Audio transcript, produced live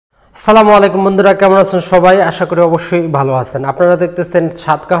আসসালামু আলাইকুম বন্ধুরা, কেমন আছেন সবাই? আশা করি অবশ্যই ভালো আছেন। আপনারা দেখতেছেন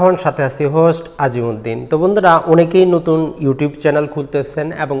সাতকাহন, সাথে আছি হোস্ট আজিমুদ্দিন। তো বন্ধুরা, অনেকেই নতুন ইউটিউব চ্যানেল খুলতেছেন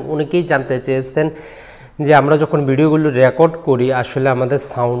এবং অনেকেই জানতে চেয়েছেন যে আমরা যখন ভিডিওগুলো রেকর্ড করি আসলে আমাদের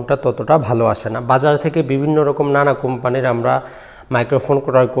সাউন্ডটা ততটা ভালো আসে না। বাজার থেকে বিভিন্ন রকম নানা কোম্পানির আমরা মাইক্রোফোন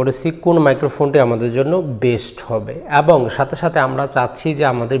ক্রয় করেছি, কোন মাইক্রোফোনটি আমাদের জন্য বেস্ট হবে, এবং সাথে সাথে আমরা চাচ্ছি যে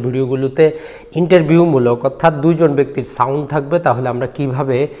আমাদের ভিডিওগুলোতে ইন্টারভিউমূলক অর্থাৎ দুইজন ব্যক্তির সাউন্ড থাকবে, তাহলে আমরা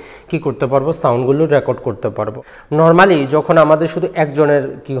কিভাবে কি করতে পারবো, সাউন্ডগুলো রেকর্ড করতে পারবো। নর্মালি যখন আমাদের শুধু একজনের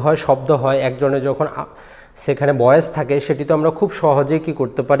কি হয়, শব্দ হয়, একজনের যখন সেখানে ভয়েস থাকে, সেটি তো আমরা খুব সহজেই কি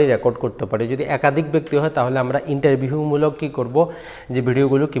করতে পারি, রেকর্ড করতে পারি। যদি একাধিক ব্যক্তি হয় তাহলে আমরা ইন্টারভিউমূলক কি করব, যে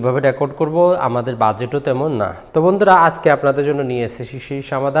ভিডিওগুলো কিভাবে রেকর্ড করব, আমাদের বাজেটও তেমন না। তো বন্ধুরা, আজকে আপনাদের জন্য নিয়ে এসেছি সেই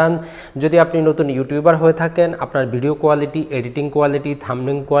সমাধান। যদি আপনি নতুন ইউটিউবার হয়ে থাকেন, আপনার video quality, editing quality,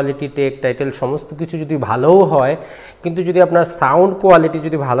 thumbnail quality, take title সমস্ত কিছু যদি ভালোও হয়, কিন্তু যদি আপনার সাউন্ড কোয়ালিটি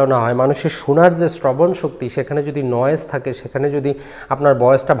যদি ভালো না হয়, মানুষের শোনার যে শ্রবণ শক্তি সেখানে যদি নয়েজ থাকে, সেখানে যদি আপনার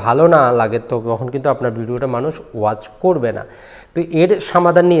ভয়েসটা ভালো না লাগে, তো তখন কিন্তু আপনার ভিডিওটা মানুষ ওয়াচ করবে না। তো এর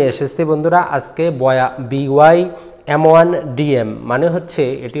সমাধান নিয়ে এসেছি বন্ধুরা আজকে। BY M1DM মানে হচ্ছে,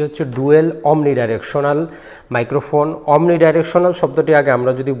 এটি হচ্ছে ডুয়েল অমনি ডাইরেকশনাল মাইক্রোফোন। অমনি ডাইরেকশনাল শব্দটি আগে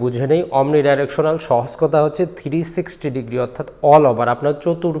আমরা যদি বুঝে নেই, অমনি ডাইরেকশনাল সহজ কথা হচ্ছে 360 ডিগ্রি, অর্থাৎ অল ওভার আপনার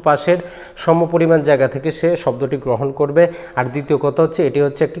চতুর্পাশের সমপরিমাণ জায়গা থেকে সে শব্দটি গ্রহণ করবে। আর দ্বিতীয় কথা হচ্ছে, এটি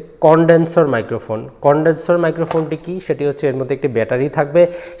হচ্ছে একটি কন্ডেন্সর মাইক্রোফোন। কন্ডেন্সর মাইক্রোফোনটি কি, সেটি হচ্ছে এর মধ্যে একটি ব্যাটারি থাকবে,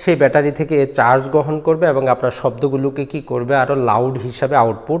 সেই ব্যাটারি থেকে চার্জ গ্রহণ করবে এবং আপনার শব্দগুলোকে কি করবে, আরও লাউড হিসাবে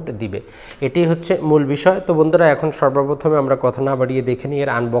আউটপুট দিবে। এটি হচ্ছে মূল বিষয়। তো বন্ধুরা, এখন সর্বপ্রথমে আমরা কথা না বাড়িয়ে দেখে নিই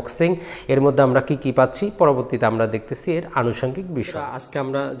এর আনবক্সিং। এর মধ্যে আমরা কি কি পাচ্ছি, পরবর্তীতে আমরা দেখতেছি এর আনুষঙ্গিক বিষয়। আজকে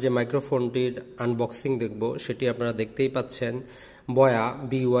আমরা যে মাইক্রোফোনটির আনবক্সিং দেখব, সেটি আপনারা দেখতেই পাচ্ছেন, বয়া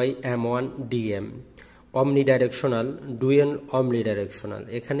BY M1DM অমনি ডাইরেকশনাল, ডুয়েল অমনি ডাইরেকশনাল।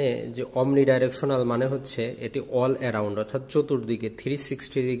 এখানে যে অমনি ডাইরেকশনাল মানে হচ্ছে এটি অল অ্যারাউন্ড, অর্থাৎ চতুর্দিকে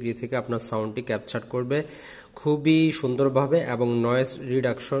 360 ডিগ্রি থেকে আপনার সাউন্ডটি ক্যাপচার করবে খুবই সুন্দরভাবে এবং নয়েজ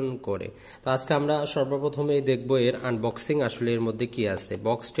রিডাকশন করে। তো আজকে আমরা সর্বপ্রথমেই দেখব এর আনবক্সিং, আসলে এর মধ্যে কি আছে।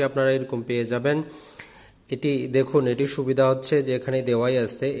 বক্সটি আপনারা এরকম পেয়ে যাবেন। এটি দেখুন, এটি সুবিধা হচ্ছে যে এখানে দেওয়াই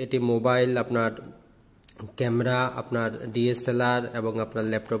আছে, এটি মোবাইল, আপনার ক্যামেরা, আপনার DSLR এবং আপনার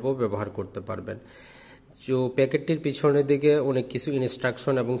ল্যাপটপও ব্যবহার করতে পারবেন। যে প্যাকেটটির পিছনের দিকে অনেক কিছু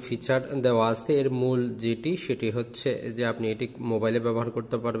ইনস্ট্রাকশন এবং ফিচার দেওয়া আছে। এর মূল যেটি, সেটি হচ্ছে যে আপনি এটি মোবাইলে ব্যবহার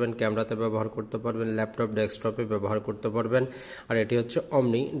করতে পারবেন, ক্যামেরাতে ব্যবহার করতে পারবেন, ল্যাপটপ, ডেস্কটপে ব্যবহার করতে পারবেন, আর এটি হচ্ছে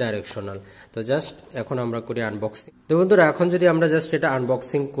অমনি ডাইরেকশনাল। তো জাস্ট এখন আমরা করি আনবক্সিং। তো বন্ধুরা, এখন যদি আমরা জাস্ট এটা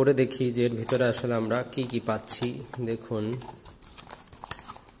আনবক্সিং করে দেখি যে এর ভিতরে আসলে আমরা কি কি পাচ্ছি। দেখুন,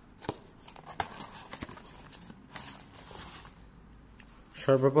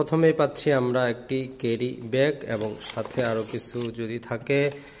 সর্বপ্রথমেই পাচ্ছি আমরা একটি ক্যারি ব্যাগ, এবং সাথে আরো কিছু যদি থাকে,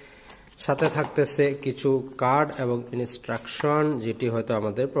 সাথে থাকতেছে কিছু কার্ড এবং ইনস্ট্রাকশন, যেটি হয়তো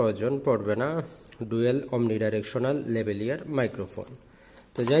আমাদের প্রয়োজন পড়বে না। ডুয়েল অমনি ডাইরেকশনাল লেভেলিয়ার মাইক্রোফোন।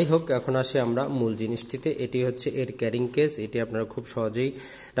 তো যাই হোক, এখন আসি আমরা মূল জিনিসটিতে। এটি হচ্ছে এর ক্যারিং কেস। এটি আপনারা খুব সহজেই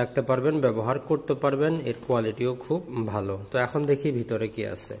রাখতে পারবেন, ব্যবহার করতে পারবেন, এর কোয়ালিটিও খুব ভালো। তো এখন দেখি ভিতরে কি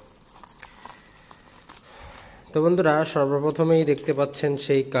আছে। তো বন্ধুরা, সর্বপ্রথমেই দেখতে পাচ্ছেন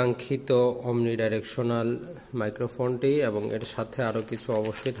সেই কাঙ্ক্ষিত অমনি ডাইরেকশনাল মাইক্রোফোনটি, এবং এর সাথে আরো কিছু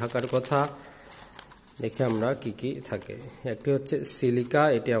অবশ্যই থাকার কথা। দেখি আমরা কি কি থাকে। একটি হচ্ছে সিলিকা,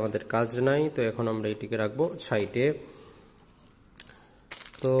 এটি আমাদের কাজ নাই, তো এখন আমরা এটিকে রাখবো সাইডে।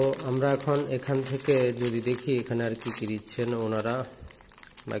 তো আমরা এখন এখান থেকে যদি দেখি এখানে আর কি কি দিচ্ছেন ওনারা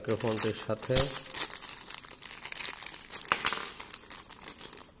মাইক্রোফোনটির সাথে।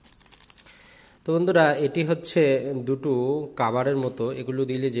 তো বন্ধুরা, এটি হচ্ছে দুটো কাভারের মতো। এগুলো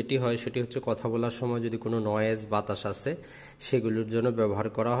দিলে যেটি হয় সেটি হচ্ছে কথা বলার সময় যদি কোনো নয়েজ, বাতাস আসে, সেগুলোর জন্য ব্যবহার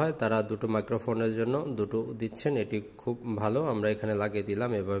করা হয়। তারা দুটো মাইক্রোফোনের জন্য দুটো দিচ্ছেন, এটি খুব ভালো। আমরা এখানে লাগিয়ে দিলাম,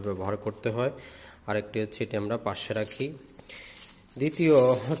 এভাবে ব্যবহার করতে হয়। আরেকটি হচ্ছে এটি আমরা পাশে রাখি। দ্বিতীয়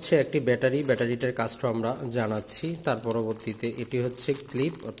হচ্ছে একটি ব্যাটারি, ব্যাটারিটার কাজটা আমরা জানাচ্ছি। তার পরবর্তীতে এটি হচ্ছে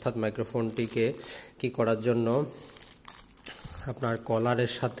ক্লিপ, অর্থাৎ মাইক্রোফোনটিকে কি করার জন্য, আপনার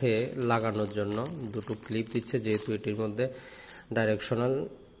কলারের সাথে লাগানোর জন্য দুটো ক্লিপ দিচ্ছে, যেহেতু এটির মধ্যে ডাইরেকশনাল,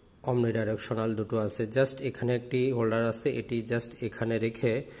 অমনি ডাইরেকশনাল দুটো আছে। জাস্ট এখানে একটি হোল্ডার আছে, এটি জাস্ট এখানে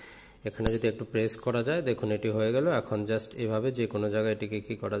রেখে এখানে যদি একটু প্রেস করা যায়, দেখুন এটি হয়ে গেল। এখন জাস্ট এভাবে যে কোনো জায়গায় এটিকে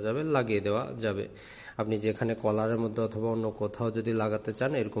কি করা যাবে, লাগিয়ে দেওয়া যাবে। আপনি যেখানে কলারের মধ্যে অথবা অন্য কোথাও যদি লাগাতে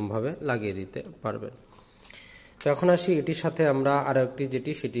চান, এরকমভাবে লাগিয়ে দিতে পারবেন। তো এখন আসি এটির সাথে আমরা আরো একটি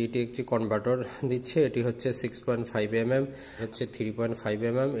যেটি, সেটি এটি একটি কনভার্টার দিচ্ছে। এটি হচ্ছে 6.5 mm, হচ্ছে 3.5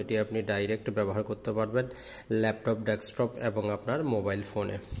 mm। এটি আপনি ডাইরেক্ট ব্যবহার করতে পারবেন ল্যাপটপ, ডেস্কটপ এবং আপনার মোবাইল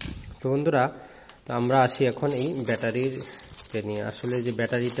ফোনে। তো বন্ধুরা, তো আমরা আসি এখন এই ব্যাটারির আজকে নিয়ে। আসলে যে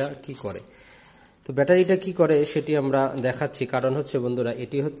ব্যাটারিটা কি করে, তো ব্যাটারিটা কি করে সেটি আমরা দেখাচ্ছি। কারণ হচ্ছে বন্ধুরা,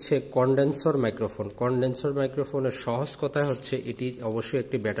 এটি হচ্ছে কন্ডেন্সর মাইক্রোফোন। কন্ডেন্সর মাইক্রোফোনের সহজ কথা হচ্ছে এটি অবশ্যই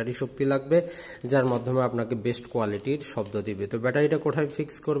একটি ব্যাটারি শক্তি লাগবে, যার মাধ্যমে আপনাকে বেস্ট কোয়ালিটির শব্দ দিবে। তো ব্যাটারিটা কোথায়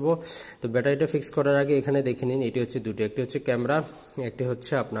ফিক্স করব? তো ব্যাটারিটা ফিক্স করার আগে এখানে দেখে নিন, এটি হচ্ছে দুটি, একটি হচ্ছে ক্যামেরা, একটি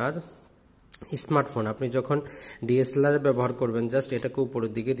হচ্ছে আপনার স্মার্টফোন। আপনি যখন ডিএসএলআর ব্যবহার করবেন জাস্ট এটাকে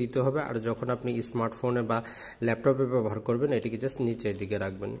উপরের দিকে দিতে হবে, আর যখন আপনি স্মার্টফোনে বা ল্যাপটপে ব্যবহার করবেন এটিকে জাস্ট নিচের দিকে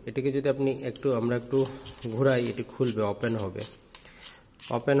রাখবেন। এটিকে যদি আপনি আমরা একটু ঘুরাই, এটি খুলবে, ওপেন হবে।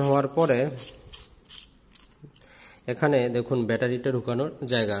 ওপেন হওয়ার পরে এখানে দেখুন ব্যাটারিটা ঢুকানোর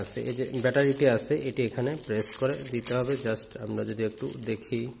জায়গা আছে। এই যে ব্যাটারিটি আছে এটি এখানে প্রেস করে দিতে হবে। জাস্ট আমরা যদি একটু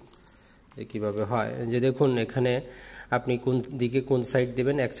দেখি যে কিভাবে হয়, যে দেখুন এখানে আপনি কোন দিকে কোন সাইড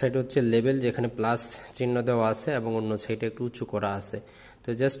দিবেন। এক সাইড হচ্ছে লেভেল, যেখানে প্লাস চিহ্ন দেওয়া আছে, এবং অন্য সাইডে একটু উঁচু করা আছে। তো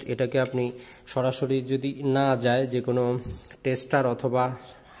জাস্ট এটাকে আপনি সরাসরি যদি না যায়, যে কোনো টেস্টার অথবা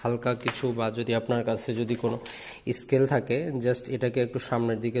হালকা কিছু, বা যদি আপনার কাছে যদি কোনো স্কেল থাকে, জাস্ট এটাকে একটু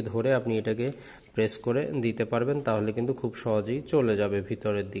সামনের দিকে ধরে আপনি এটাকে প্রেস করে দিতে পারবেন, তাহলে কিন্তু খুব সহজেই চলে যাবে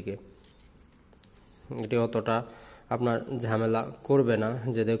ভিতরের দিকে। এটি অতটা আপনার ঝামেলা করবে না।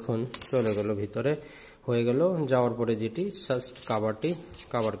 যে দেখুন চলে গেল ভিতরে, হয়ে গেল। যাওয়ার পরে যেটি জাস্ট কাভারটি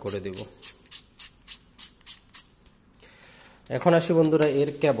কাভার করে দেব। এখন আসি বন্ধুরা এর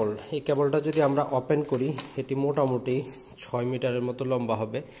কেবল। এই কেবলটা যদি আমরা ওপেন করি, এটি মোটামুটি 6 মিটারের মতো লম্বা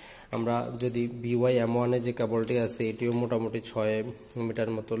হবে। আমরা যদি BY-M1 যে কেবলটি আছে এটিও মোটামুটি 6 মিটার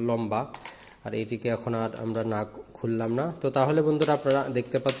মতো লম্বা। আর এটিকে এখন আর আমরা না খুললাম না। তো তাহলে বন্ধুরা আপনারা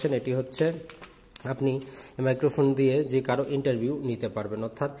দেখতে পাচ্ছেন এটি হচ্ছে আপনি মাইক্রোফোন দিয়ে যে কারো ইন্টারভিউ নিতে পারবেন,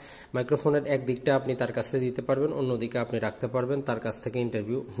 অর্থাৎ মাইক্রোফোনের এক দিকটা আপনি তার কাছে দিতে পারবেন, অন্যদিকে আপনি রাখতে পারবেন, তার কাছ থেকে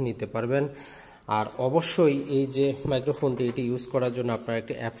ইন্টারভিউ নিতে পারবেন। আর অবশ্যই এই যে মাইক্রোফোনটি এটি ইউজ করার জন্য আপনার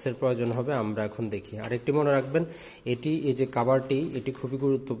একটি অ্যাপসের প্রয়োজন হবে, আমরা এখন দেখি। আর একটি মনে রাখবেন, এটি এই যে কভারটি এটি খুবই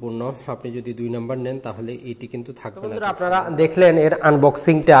গুরুত্বপূর্ণ। আপনি যদি 2 নাম্বার নেন তাহলে এটি কিন্তু থাকবে না। আপনারা দেখলেন এর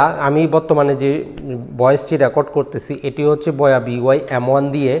আনবক্সিংটা। আমি বর্তমানে যে ভয়েসটি রেকর্ড করতেছি এটি হচ্ছে বয়া BY-M1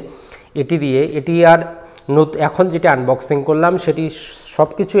 দিয়ে, এটি আর এখন যেটি আনবক্সিং করলাম সেটি সব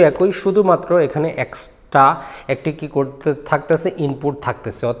কিছু একই, শুধুমাত্র এখানে এক্সট্রা একটি কি করতে থাকতেছে, ইনপুট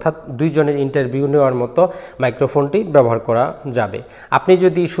থাকতেছে, অর্থাৎ 2 জনের ইন্টারভিউ নেওয়ার মতো মাইক্রোফোনটি ব্যবহার করা যাবে। আপনি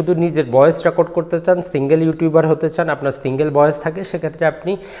যদি শুধু নিজের ভয়েস রেকর্ড করতে চান, সিঙ্গেল ইউটিউবার হতে চান, আপনার সিঙ্গেল ভয়েস থাকে, সেক্ষেত্রে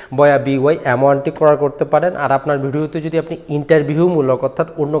আপনি বয়া BY-M1টি ক্রয় করতে পারেন। আর আপনার ভিডিওতে যদি আপনি ইন্টারভিউমূলক অর্থাৎ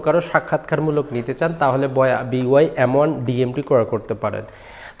অন্য কারো সাক্ষাৎকারমূলক নিতে চান, তাহলে বয়া BY-M1 DMটি ক্রয় করতে পারেন।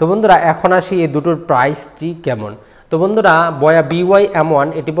 তো বন্ধুরা এখন আসি এই দুটোর প্রাইসটি কেমন। তো বন্ধুরা বয়া BY-M1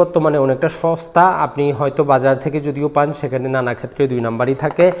 এটি বর্তমানে অনেকটা সস্তা। আপনি হয়তো বাজার থেকে যদিও পান, সেখানে নানা ক্ষেত্রে 2 নাম্বারই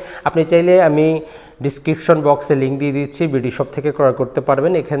থাকে। আপনি চাইলে আমি ডিসক্রিপশন বক্সে লিঙ্ক দিয়ে দিচ্ছি, বিডি শপ থেকে ক্রয় করতে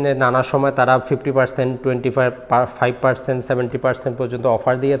পারবেন। এখানে নানা সময় তারা 50%, 25%, 70% পর্যন্ত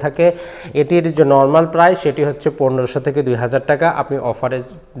অফার দিয়ে থাকে। এটির যে নর্মাল প্রাইস সেটি হচ্ছে 1500 থেকে 2000 টাকা। আপনি অফারে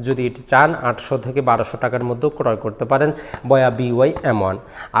যদি এটি চান 800 থেকে 1200 টাকার মধ্যেও ক্রয় করতে পারেন বয়া BY-M1।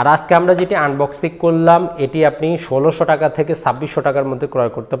 আর আজকে আমরা যেটি আনবক্সিং করলাম এটি আপনি 1600 টাকা থেকে 2600 টাকার মধ্যে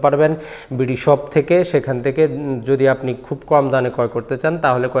ক্রয় করতে পারবেন বিডি শপ থেকে। সেখান থেকে যদি আপনি খুব কম দামে ক্রয় করতে চান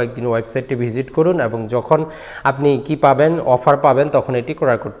তাহলে কয়েকদিন ওয়েবসাইটটি ভিজিট করুন, এবং যখন আপনি কি পাবেন, অফার পাবেন, তখন এটি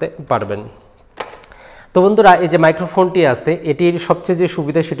ক্রয় করতে পারবেন। তো বন্ধুরা এই যে মাইক্রোফোনটি আছে এটির সবচেয়ে যে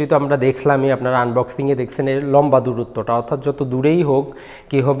সুবিধা সেটি তো আমরা দেখলামই, আপনারা আনবক্সিংয়ে দেখছেন এর লম্বা দূরত্বটা, অর্থাৎ যত দূরেই হোক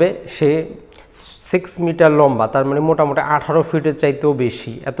কি হবে, সে 6 মিটার লম্বা, তার মানে মোটামুটি 18 ফিটের চাইতেও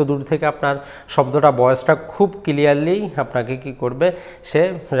বেশি। এত দূর থেকে আপনার শব্দটা, ভয়েসটা খুব ক্লিয়ারলি আপনাকে কি করবে, সে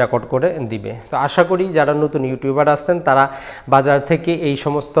রেকর্ড করে দিবে। তো আশা করি যারা নতুন ইউটিউবার আসতেন তারা বাজার থেকে এই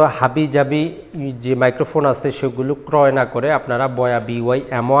সমস্ত হাবি জাবি যে মাইক্রোফোন আছে সেগুলো ক্রয় না করে আপনারা বয়া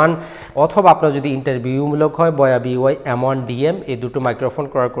BY-M1 অথবা আপনার যদি ইন্টারভিউমূলক হয় বয়া BY-M1 DM এই দুটো মাইক্রোফোন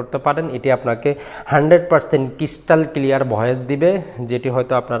ক্রয় করতে পারেন। এটি আপনাকে 100% ক্রিস্টাল ক্লিয়ার ভয়েস দিবে, যেটি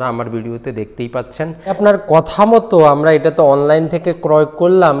হয়তো আপনারা আমার ভিডিওতে দেখতেই পাচ্ছেন। আপনার কথা মতো আমরা এটা তো অনলাইন থেকে ক্রয়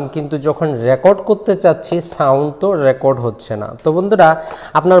করলাম, কিন্তু যখন রেকর্ড করতে চাচ্ছি সাউন্ড তো রেকর্ড হচ্ছে না। তো বন্ধুরা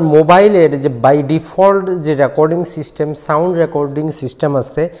আপনার মোবাইলের যে বাই ডিফল্ট যে recording system, sound recording system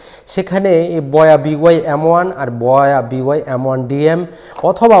আছে, সেখানে এই বয়া BY-M1 আর বয়া BY-M1 DM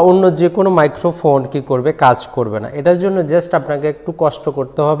অথবা অন্য যে কোনো মাইক্রোফোন কি করবে, কাজ করবে না। এটার জন্য জাস্ট আপনাকে একটু কষ্ট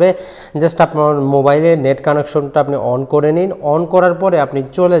করতে হবে। জাস্ট আপনার মোবাইলের নেট কানেকশনটা আপনি অন করে নিন। অন করার পরে আপনি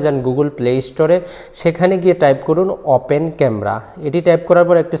চলে যান গুগল প্লে স্টোরে, সেখানে গিয়ে টাইপ করুন ওপেন ক্যামেরা। এটি টাইপ করার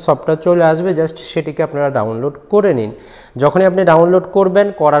পর একটি সফটওয়্যার চলে আসবে, জাস্ট সেটিকে আপনারা ডাউনলোড করে নিন। যখনই আপনি ডাউনলোড করবেন,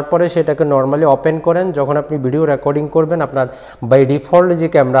 করার পরে সেটাকে নর্মালি ওপেন করেন, যখন আপনি ভিডিও রেকর্ডিং করবেন আপনার বাই ডিফল্ট যে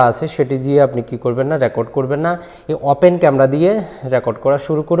ক্যামেরা আছে সেটি দিয়ে আপনি কি করবেন না, রেকর্ড করবেন না, এই ওপেন ক্যামেরা দিয়ে রেকর্ড করা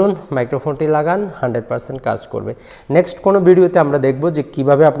শুরু করুন। মাইক্রোফোনটি লাগান, 100% কাজ করবে। নেক্সট কোনো ভিডিওতে আমরা দেখব যে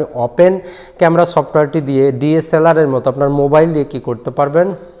কিভাবে আপনি ওপেন ক্যামেরা সফটওয়্যারটি দিয়ে ডিএসএলআরের মতো আপনার মোবাইল দিয়ে কি করতে পারবেন,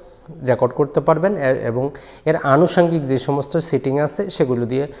 রেকর্ড করতে পারবেন এবং এর আনুষঙ্গিক যে সমস্ত সেটিং আছে সেগুলো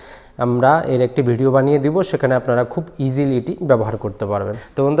দিয়ে আমরা এর একটি ভিডিও বানিয়ে দিব, সেখানে আপনারা খুব ইজিলি এটি ব্যবহার করতে পারবেন।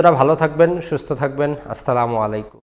 তো বন্ধুরা ভালো থাকবেন, সুস্থ থাকবেন, আসসালামু আলাইকুম।